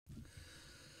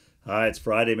Hi, it's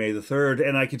Friday, May the 3rd,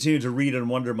 and I continue to read and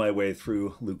wonder my way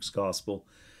through Luke's Gospel.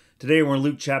 Today we're in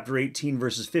Luke chapter 18,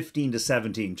 verses 15 to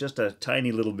 17, just a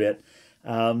tiny little bit.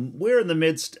 We're in the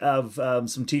midst of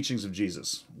some teachings of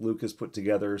Jesus. Luke has put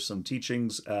together some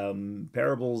teachings,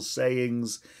 parables,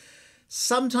 sayings,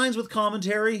 sometimes with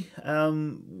commentary,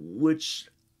 which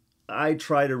I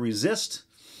try to resist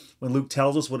when Luke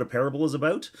tells us what a parable is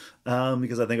about,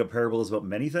 because I think a parable is about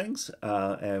many things.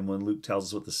 And when Luke tells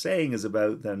us what the saying is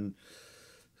about, then,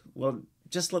 well,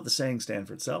 just let the saying stand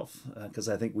for itself, because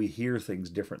I think we hear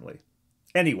things differently.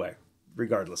 Anyway,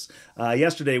 regardless,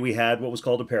 yesterday we had what was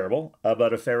called a parable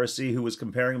about a Pharisee who was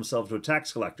comparing himself to a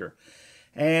tax collector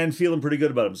and feeling pretty good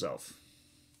about himself.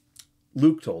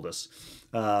 Luke told us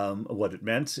what it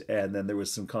meant, and then there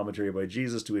was some commentary by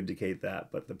Jesus to indicate that.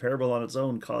 But the parable on its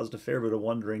own caused a fair bit of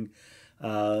wondering,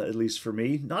 at least for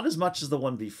me. Not as much as the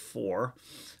one before,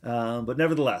 but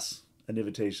nevertheless, an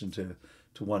invitation to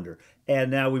wonder.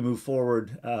 And now we move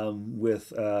forward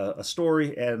with a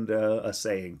story and a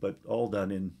saying, but all done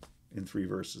in 3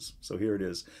 verses. So here it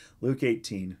is, Luke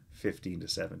 18, 15 to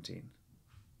 17.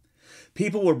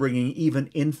 People were bringing even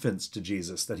infants to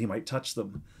Jesus that he might touch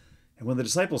them. And when the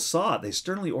disciples saw it, they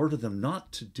sternly ordered them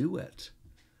not to do it.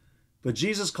 But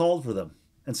Jesus called for them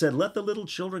and said, "Let the little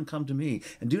children come to me,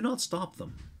 and do not stop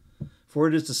them. For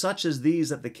it is to such as these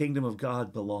that the kingdom of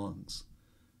God belongs.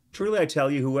 Truly I tell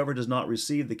you, whoever does not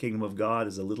receive the kingdom of God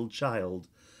as a little child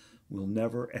will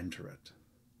never enter it."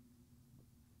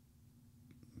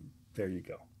 There you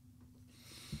go.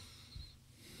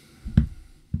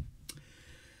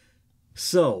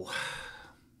 So,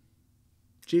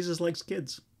 Jesus likes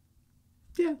kids.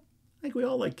 Yeah, I think we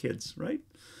all like kids, right?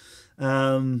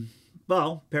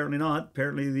 Well, apparently not.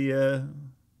 Apparently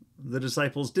the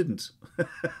disciples didn't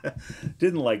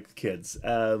like kids.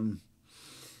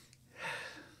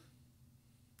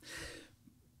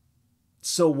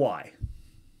 So why?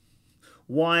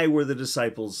 Why were the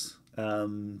disciples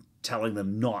telling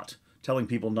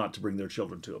people not to bring their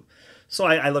children to him? So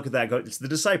I look at that and go, it's the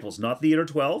disciples, not the inner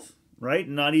 12, right?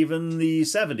 Not even the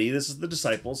 70. This is the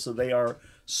disciples, so they are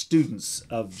students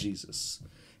of Jesus.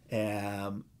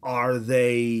 Are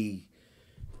they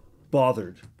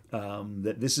bothered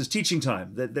that this is teaching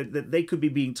time, that they could be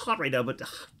being taught right now, but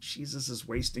Jesus is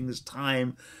wasting his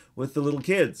time with the little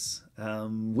kids?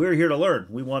 We're here to learn.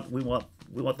 We want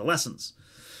the lessons.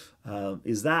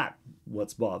 Is that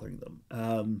what's bothering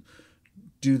them?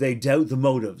 Do they doubt the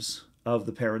motives of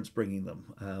the parents bringing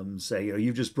them? Say,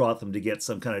 you've just brought them to get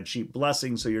some kind of cheap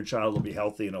blessing so your child will be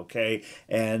healthy and okay.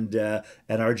 And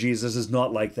our Jesus is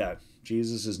not like that.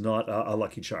 Jesus is not a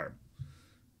lucky charm.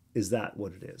 Is that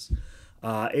what it is?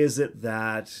 Is it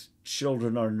that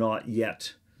children are not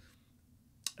yet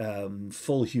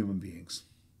full human beings?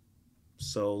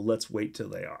 So let's wait till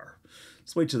they are.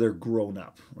 Let's wait till they're grown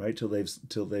up, right? Till they've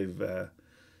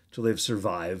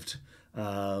survived.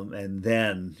 And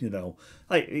then,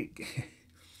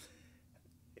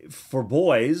 for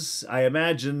boys, I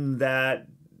imagine that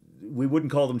we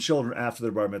wouldn't call them children after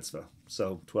their bar mitzvah.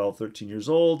 So 12, 13 years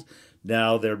old,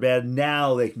 now they're bed,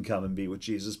 now they can come and be with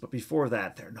Jesus. But before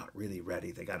that, they're not really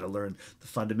ready. They got to learn the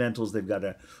fundamentals. They've got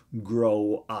to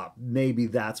grow up. Maybe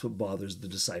that's what bothers the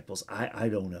disciples. I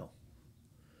don't know.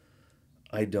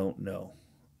 I don't know.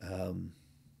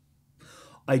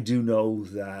 I do know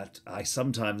that I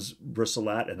sometimes bristle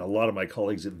at, and a lot of my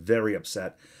colleagues get very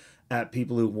upset at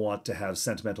people who want to have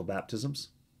sentimental baptisms.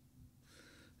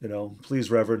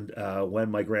 Please, Reverend, when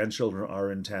my grandchildren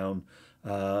are in town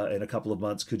in a couple of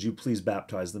months, could you please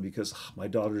baptize them, because my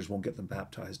daughters won't get them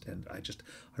baptized, and I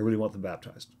really want them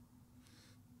baptized.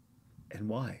 And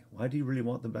why? Why do you really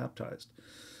want them baptized?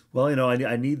 Well,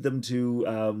 I need them to,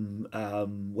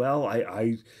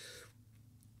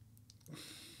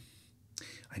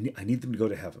 I need them to go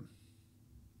to heaven.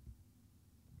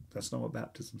 That's not what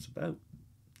baptism's about.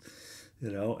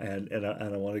 And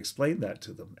I want to explain that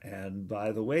to them. And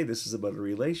by the way, this is about a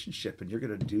relationship, and you're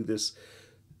going to do this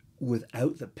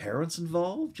without the parents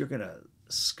involved. You're going to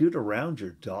scoot around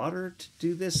your daughter to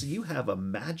do this. You have a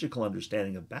magical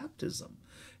understanding of baptism,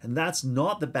 and that's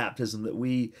not the baptism that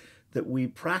we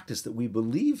practice, that we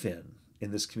believe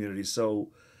in this community. So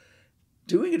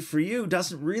doing it for you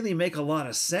doesn't really make a lot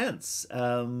of sense.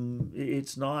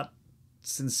 It's not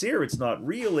sincere. It's not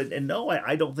real. And no,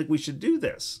 I don't think we should do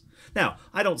this. Now,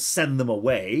 I don't send them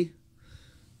away.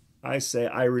 I say,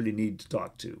 I really need to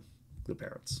talk to the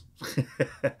parents.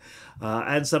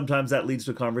 And sometimes that leads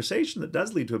to a conversation that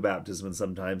does lead to a baptism, and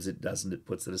sometimes it doesn't. It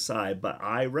puts it aside. But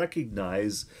I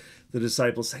recognize the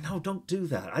disciples say, no, don't do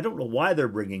that. I don't know why they're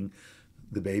bringing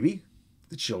the baby,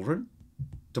 the children,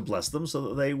 to bless them so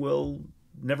that they will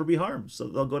never be harmed, so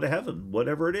they'll go to heaven.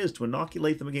 Whatever it is, to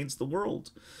inoculate them against the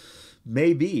world.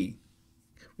 Maybe.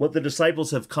 What the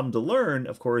disciples have come to learn,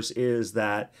 of course, is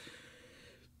that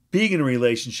being in a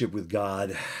relationship with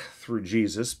God through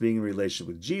Jesus, being in a relationship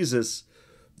with Jesus,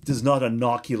 does not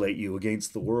inoculate you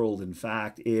against the world. In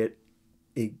fact, it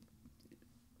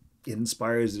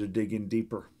inspires you to dig in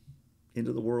deeper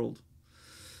into the world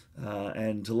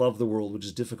and to love the world, which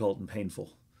is difficult and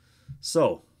painful.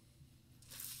 So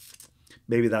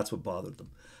maybe that's what bothered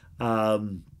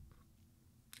them.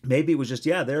 Maybe it was just,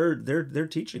 they're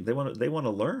teaching. They want to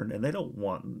learn, and they don't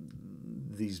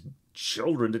want these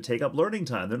children to take up learning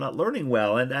time. They're not learning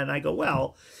well. And I go,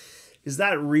 well, is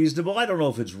that reasonable? I don't know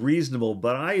if it's reasonable,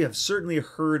 but I have certainly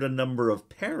heard a number of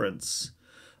parents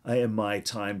in my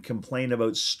time complain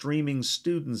about streaming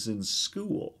students in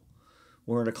school,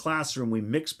 where in a classroom we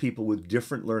mix people with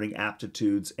different learning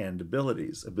aptitudes and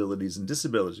abilities and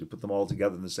disabilities. We put them all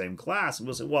together in the same class, and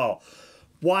we'll say, well,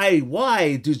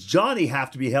 why does Johnny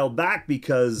have to be held back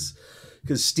because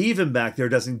Stephen back there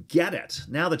doesn't get it?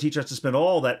 Now the teacher has to spend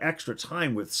all that extra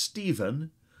time with Stephen,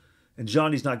 and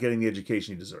Johnny's not getting the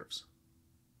education he deserves.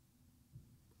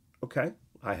 Okay,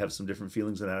 I have some different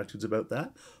feelings and attitudes about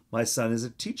that. My son is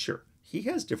a teacher. He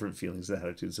has different feelings and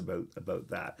attitudes about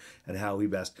that, and how he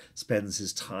best spends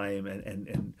his time,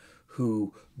 and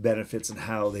who benefits and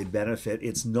how they benefit.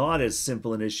 It's not as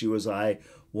simple an issue as I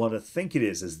want to think it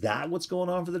is. Is that what's going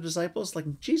on for the disciples?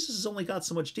 Like, Jesus has only got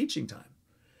so much teaching time.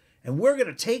 And we're going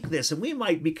to take this, and we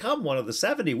might become one of the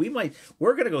 70.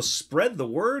 We're going to go spread the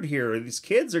word here. These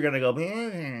kids are going to go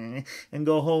and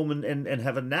go home and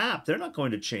have a nap. They're not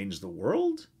going to change the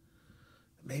world.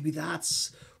 Maybe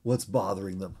that's what's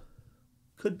bothering them.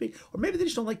 Could be. Or maybe they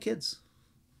just don't like kids.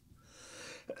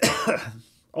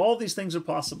 All these things are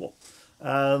possible.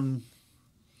 And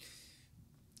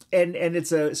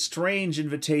it's a strange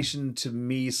invitation to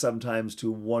me sometimes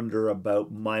to wonder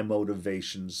about my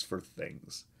motivations for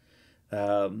things.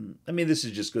 This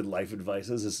is just good life advice.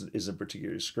 This isn't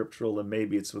particularly scriptural, and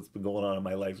maybe it's what's been going on in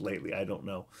my life lately. I don't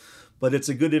know. But it's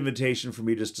a good invitation for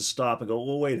me just to stop and go,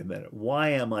 well, wait a minute. Why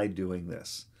am I doing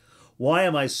this? Why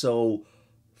am I so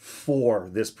for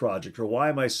this project? Or why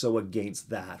am I so against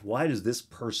that? Why does this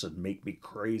person make me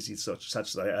crazy such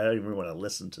that I don't even want to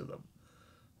listen to them?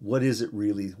 What is it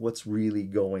really? What's really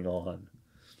going on?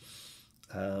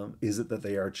 Is it that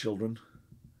they are children?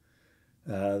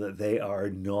 That they are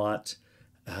not,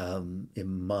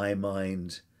 in my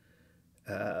mind,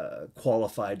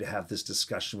 qualified to have this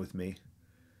discussion with me?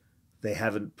 They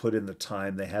haven't put in the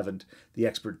time. They haven't the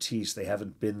expertise. They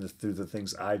haven't been through the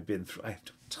things I've been through. I have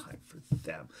no time for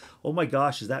them. Oh my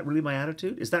gosh, is that really my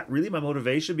attitude? Is that really my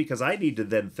motivation? Because I need to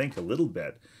then think a little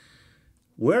bit.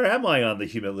 Where am I on the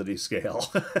humility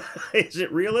scale? Is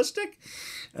it realistic?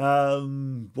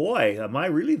 Boy, am I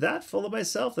really that full of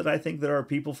myself that I think there are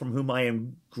people from whom I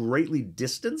am greatly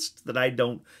distanced, that I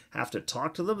don't have to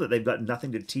talk to them, that they've got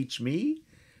nothing to teach me,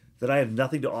 that I have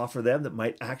nothing to offer them that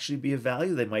might actually be of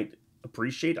value, they might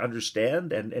appreciate,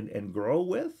 understand, and grow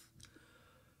with?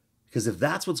 Because if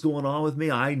that's what's going on with me,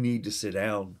 I need to sit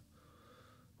down.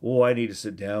 Oh, I need to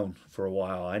sit down for a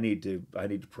while. I need to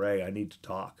pray. I need to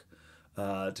talk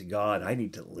to God. I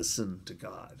need to listen to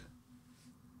God.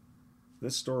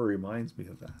 This story reminds me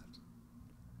of that.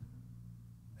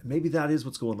 And maybe that is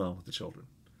what's going on with the children.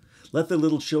 Let the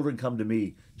little children come to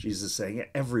me, Jesus is saying.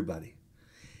 Everybody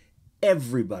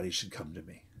should come to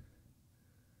me.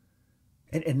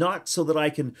 And not so that I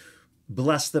can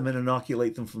bless them and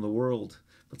inoculate them from the world,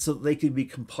 but so that they can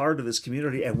become part of this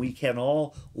community, and we can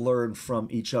all learn from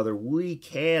each other. We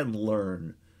can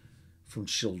learn from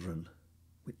children.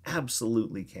 We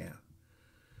absolutely can.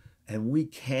 And we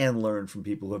can learn from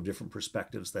people who have different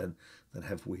perspectives than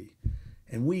have we.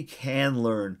 And we can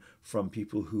learn from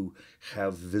people who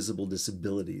have visible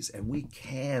disabilities. And we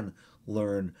can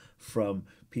learn from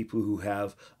people who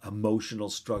have emotional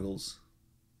struggles.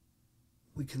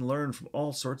 We can learn from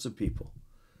all sorts of people.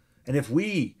 And if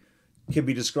we can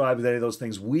be described with any of those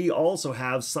things, we also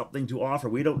have something to offer.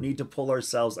 We don't need to pull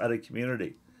ourselves out of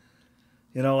community.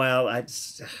 They don't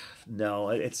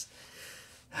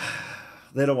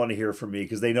want to hear from me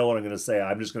because they know what I'm going to say.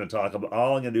 I'm just going to talk about,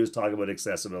 all I'm going to do is talk about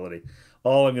accessibility.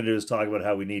 All I'm going to do is talk about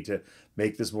how we need to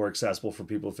make this more accessible for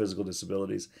people with physical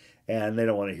disabilities. And they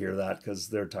don't want to hear that because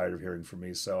they're tired of hearing from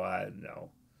me. So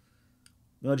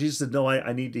No, Jesus said, no,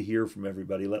 I need to hear from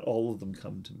everybody. Let all of them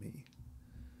come to me.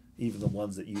 Even the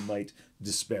ones that you might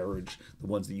disparage, the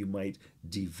ones that you might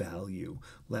devalue.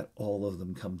 Let all of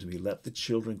them come to me. Let the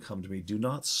children come to me. Do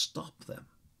not stop them.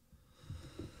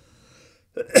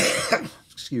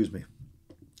 Excuse me.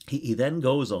 He then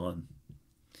goes on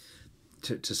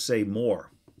to say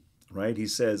more, right? He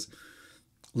says,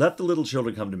 let the little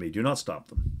children come to me. Do not stop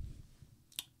them.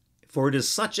 For it is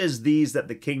such as these that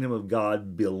the kingdom of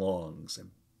God belongs.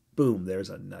 And boom, there's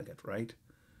a nugget, right?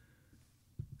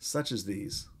 Such as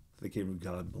these, the kingdom of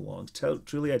God belongs.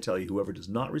 Truly I tell you, whoever does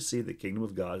not receive the kingdom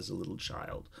of God as a little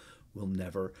child will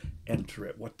never enter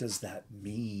it. What does that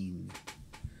mean?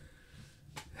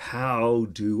 How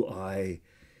do I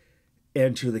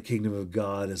enter the kingdom of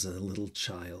God as a little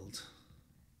child?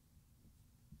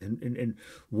 And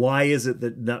why is it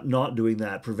that not doing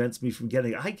that prevents me from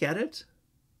getting it? I get it.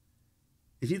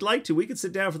 If you'd like to, we could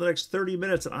sit down for the next 30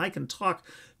 minutes and I can talk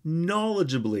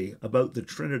knowledgeably about the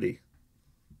Trinity.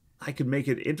 I can make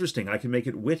it interesting. I can make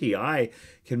it witty. I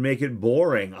can make it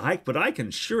boring. But I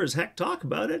can sure as heck talk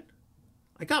about it.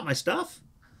 I got my stuff.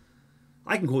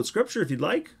 I can quote scripture if you'd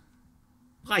like.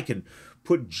 I can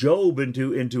put Job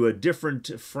into a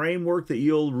different framework that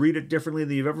you'll read it differently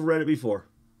than you've ever read it before.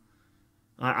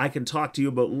 I can talk to you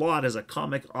about Lot as a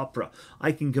comic opera.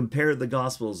 I can compare the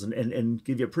Gospels and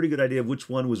give you a pretty good idea of which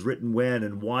one was written when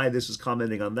and why this is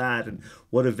commenting on that and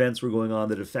what events were going on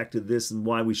that affected this and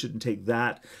why we shouldn't take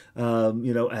that,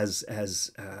 as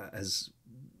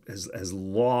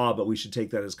law, but we should take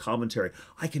that as commentary.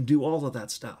 I can do all of that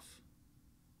stuff.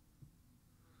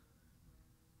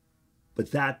 But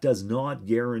that does not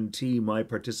guarantee my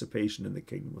participation in the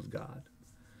kingdom of God.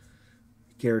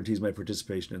 Guarantees my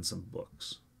participation in some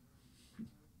books.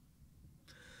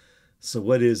 So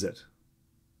what is it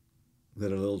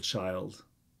that a little child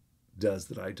does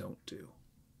that I don't do?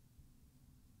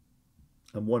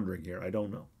 I'm wondering here. I don't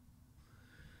know.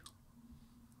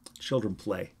 Children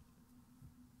play.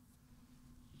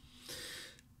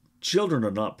 Children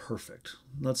are not perfect.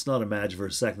 Let's not imagine for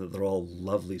a second that they're all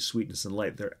lovely, sweetness, and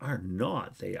light. They are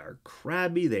not. They are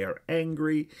crabby. They are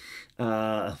angry.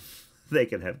 They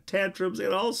can have tantrums. They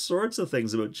have all sorts of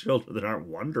things about children that aren't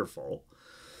wonderful.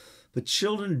 But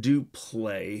children do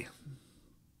play,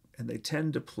 and they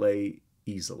tend to play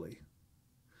easily.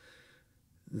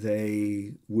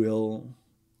 They will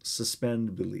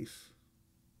suspend belief.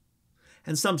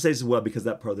 And some say, well, because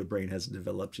that part of their brain hasn't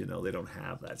developed, they don't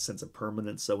have that sense of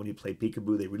permanence. So when you play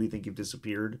peekaboo, they really think you've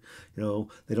disappeared. They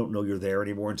don't know you're there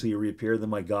anymore until you reappear. Then,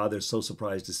 my God, they're so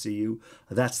surprised to see you.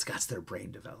 That's their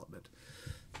brain development.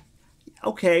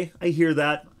 Okay, I hear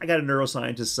that. I got a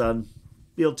neuroscientist son.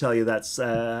 He'll tell you that's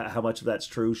how much of that's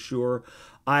true, sure.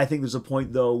 I think there's a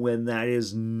point, though, when that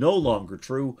is no longer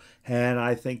true, and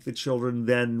I think the children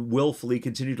then willfully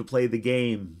continue to play the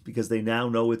game because they now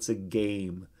know it's a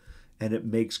game, and it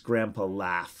makes Grandpa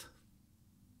laugh,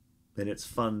 and it's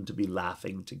fun to be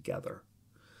laughing together.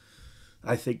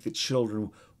 I think that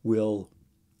children will,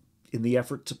 in the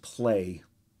effort to play,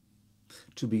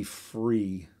 to be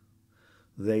free,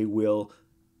 they will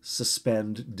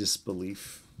suspend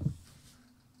disbelief.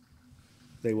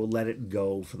 They will let it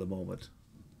go for the moment.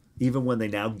 Even when they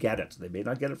now get it. They may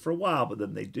not get it for a while, but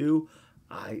then they do.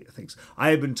 I think so. I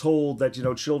have been told that,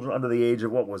 children under the age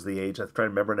of, what was the age? I'm trying to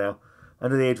remember now.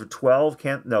 Under the age of 12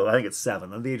 can't, no, I think it's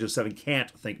 7. Under the age of 7 can't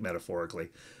think metaphorically.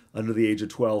 Under the age of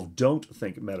 12 don't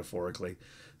think metaphorically.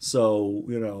 So,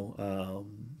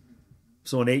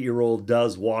 so an 8-year-old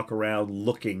does walk around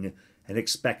looking and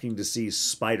expecting to see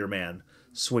Spider-Man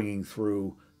swinging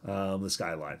through the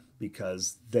skyline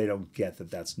because they don't get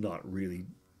that that's not really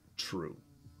true.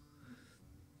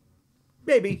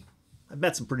 Maybe. I've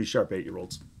met some pretty sharp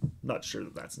 8-year-olds. Not sure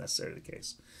that that's necessarily the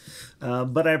case.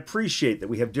 But I appreciate that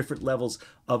we have different levels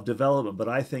of development, but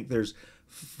I think there's,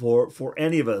 for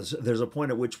any of us, there's a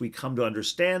point at which we come to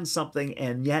understand something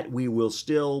and yet we will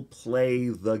still play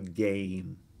the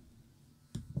game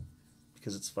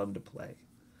because it's fun to play.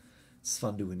 It's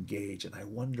fun to engage, and I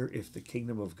wonder if the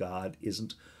kingdom of God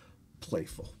isn't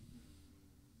playful.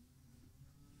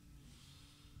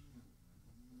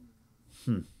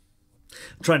 I'm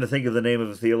trying to think of the name of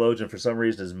a theologian. For some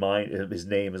reason, his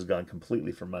name has gone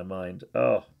completely from my mind.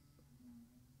 Oh,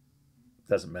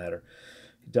 doesn't matter.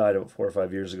 He died about 4 or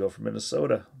 5 years ago from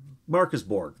Minnesota. Marcus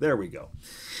Borg. There we go.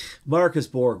 Marcus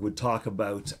Borg would talk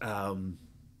about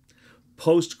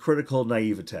post-critical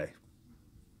naivete.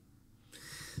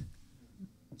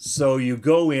 So you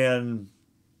go in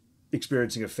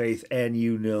experiencing a faith and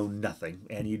you know nothing,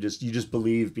 and you just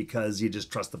believe because you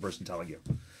just trust the person telling you.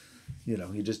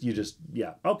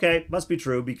 Yeah, okay, must be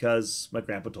true because my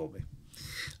grandpa told me.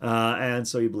 And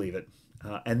so you believe it.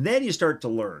 And then you start to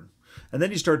learn. And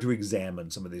then you start to examine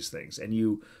some of these things. And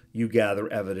you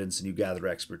gather evidence and you gather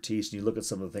expertise. And you look at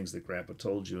some of the things that grandpa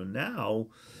told you. And now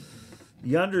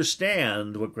you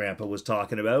understand what grandpa was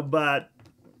talking about, but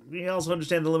we also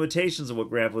understand the limitations of what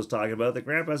Grandpa was talking about. That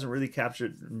Grandpa hasn't really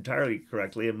captured entirely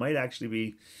correctly. It might actually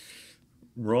be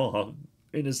wrong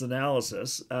in his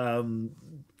analysis. And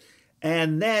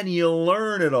then you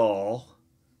learn it all,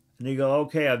 and you go,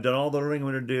 okay, I've done all the learning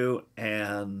I'm going to do,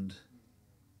 and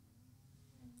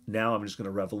now I'm just going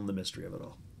to revel in the mystery of it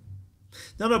all.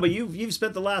 No, but you've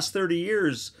spent the last 30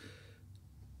 years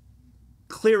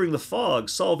clearing the fog,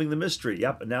 solving the mystery.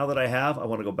 Yep, and now that I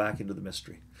want to go back into the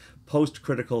mystery.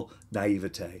 Post-critical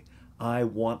naivete. I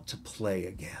want to play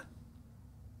again.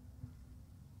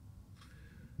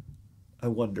 I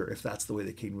wonder if that's the way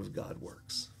the kingdom of God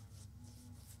works.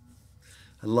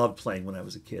 I loved playing when I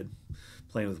was a kid.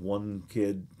 Playing with one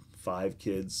kid, 5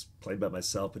 kids, playing by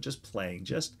myself, but just playing,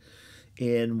 just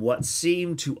in what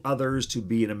seemed to others to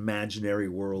be an imaginary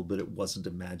world, but it wasn't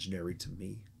imaginary to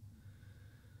me.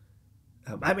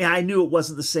 I mean, I knew it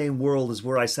wasn't the same world as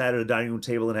where I sat at a dining room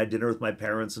table and had dinner with my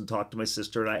parents and talked to my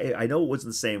sister. And I know it wasn't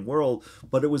the same world,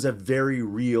 but it was a very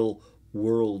real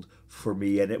world for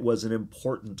me, and it was an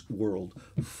important world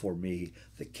for me.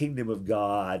 The kingdom of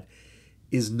God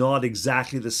is not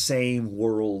exactly the same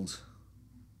world,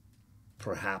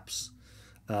 perhaps,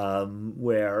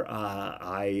 where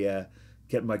I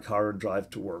get in my car and drive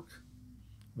to work,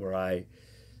 where I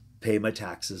pay my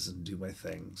taxes and do my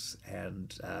things,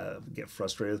 and get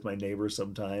frustrated with my neighbors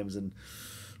sometimes, and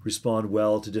respond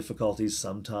well to difficulties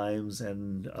sometimes,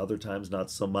 and other times not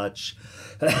so much.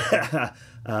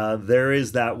 There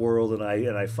is that world, and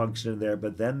I function in there.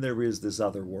 But then there is this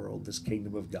other world, this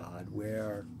kingdom of God,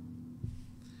 where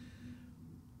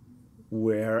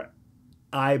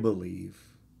I believe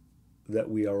that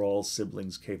we are all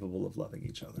siblings capable of loving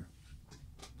each other,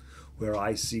 where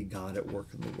I see God at work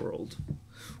in the world,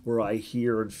 where I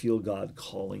hear and feel God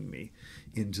calling me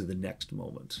into the next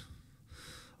moment,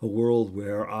 a world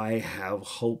where I have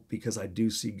hope because I do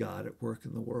see God at work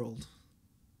in the world.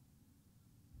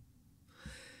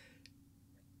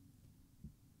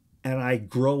 And I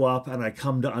grow up and I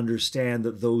come to understand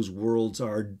that those worlds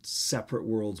are separate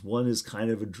worlds. One is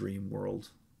kind of a dream world,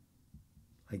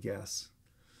 I guess.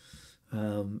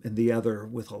 And the other,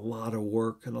 with a lot of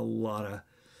work and a lot of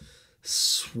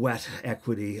sweat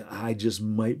equity, I just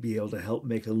might be able to help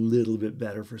make a little bit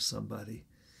better for somebody.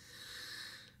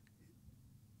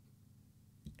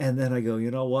 And then I go,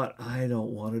 you know what? I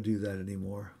don't want to do that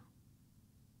anymore.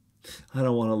 I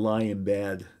don't want to lie in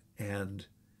bed and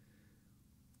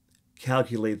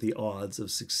calculate the odds of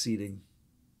succeeding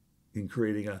in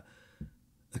creating a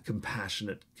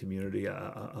compassionate community,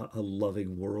 a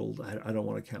loving world. I don't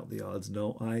want to count the odds.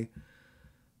 No, I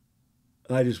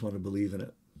just want to believe in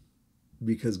it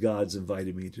because God's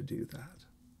invited me to do that.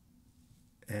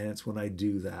 And it's when I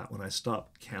do that, when I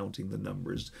stop counting the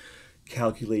numbers,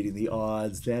 calculating the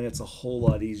odds, then it's a whole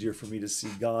lot easier for me to see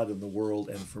God in the world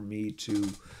and for me to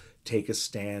take a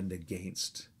stand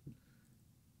against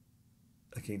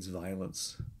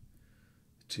violence,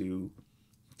 to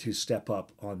step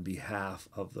up on behalf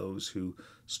of those who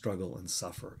struggle and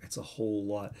suffer. It's a whole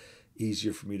lot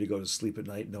easier for me to go to sleep at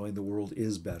night knowing the world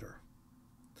is better.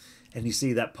 And you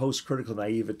see, that post-critical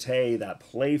naivete, that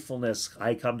playfulness,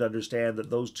 I come to understand that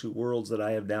those two worlds that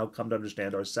I have now come to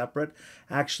understand are separate,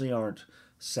 actually aren't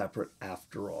separate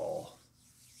after all.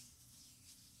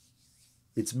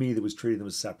 It's me that was treating them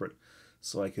as separate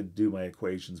so I could do my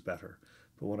equations better.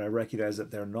 But when I recognize that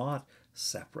they're not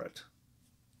separate,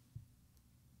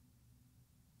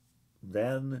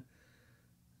 then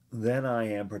I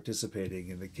am participating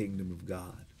in the kingdom of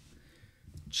God.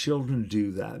 Children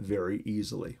do that very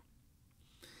easily.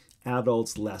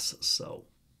 Adults less so.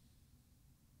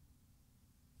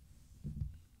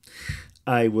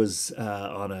 I was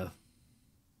on a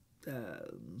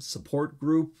support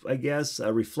group, I guess,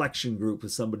 a reflection group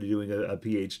with somebody doing a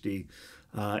PhD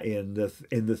in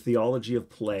the theology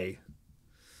of play.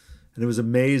 And it was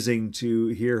amazing to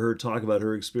hear her talk about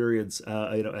her experience,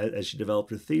 as she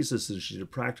developed her thesis and she did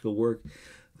practical work,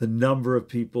 the number of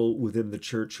people within the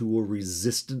church who were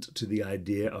resistant to the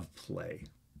idea of play.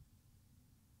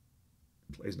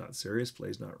 Play's not serious.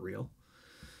 Play's not real.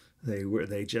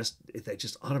 They just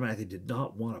automatically did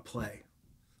not want to play,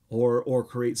 or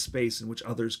create space in which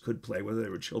others could play, whether they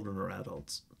were children or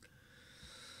adults.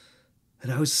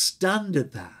 And I was stunned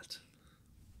at that.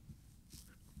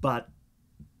 But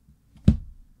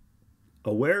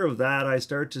aware of that, I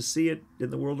start to see it in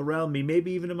the world around me,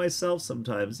 maybe even in myself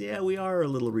sometimes. Yeah, we are a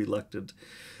little reluctant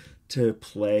to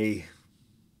play,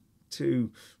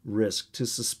 to risk, to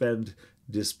suspend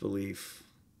disbelief,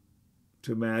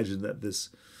 to imagine that this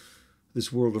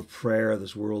world of prayer,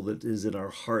 this world that is in our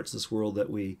hearts, this world that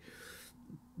we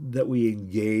that we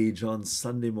engage on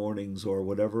Sunday mornings or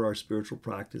whatever our spiritual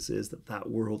practice is, that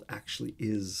world actually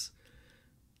is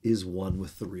one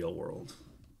with the real world.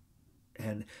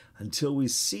 And until we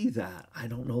see that, I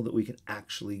don't know that we can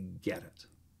actually get it.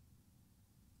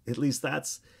 At least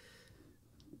that's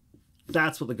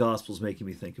what the gospel's making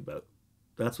me think about.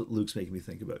 That's what Luke's making me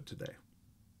think about today.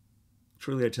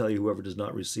 Truly I tell you, whoever does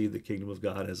not receive the kingdom of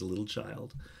God as a little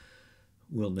child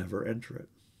will never enter it.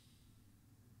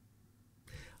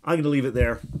 I'm going to leave it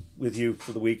there with you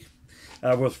for the week,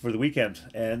 for the weekend,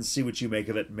 and see what you make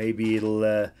of it. Maybe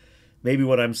maybe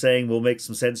what I'm saying will make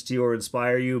some sense to you or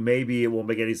inspire you. Maybe it won't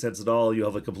make any sense at all. You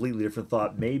have a completely different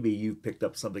thought. Maybe you've picked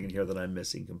up something in here that I'm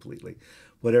missing completely.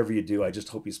 Whatever you do, I just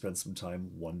hope you spend some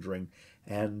time wondering,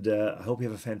 and I hope you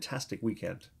have a fantastic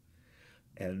weekend.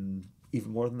 And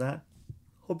even more than that,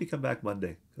 hope you come back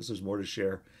Monday, because there's more to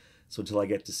share. So until I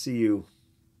get to see you,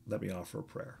 let me offer a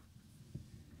prayer.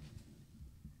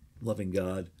 Loving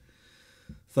God,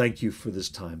 thank you for this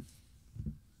time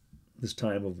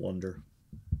of wonder,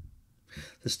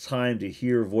 this time to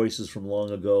hear voices from long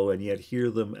ago and yet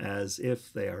hear them as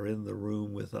if they are in the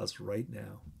room with us right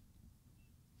now.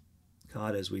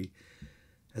 God, as we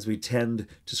tend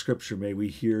to Scripture, may we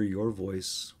hear your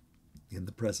voice in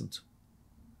the present.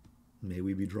 May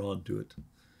we be drawn to it,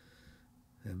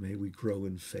 and may we grow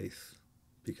in faith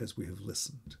because we have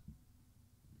listened.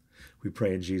 We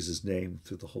pray in Jesus' name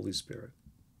through the Holy Spirit.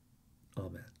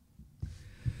 Amen.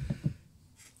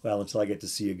 Well, until I get to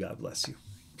see you, God bless you.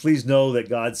 Please know that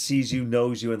God sees you,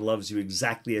 knows you, and loves you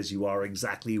exactly as you are,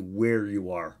 exactly where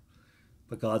you are.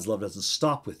 But God's love doesn't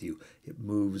stop with you. It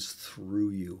moves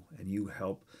through you, and you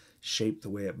help shape the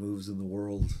way it moves in the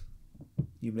world.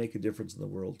 You make a difference in the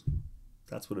world.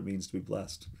 That's what it means to be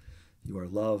blessed. You are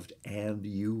loved, and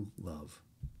you love.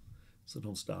 So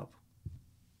don't stop.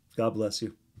 God bless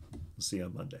you. We'll see you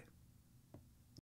on Monday.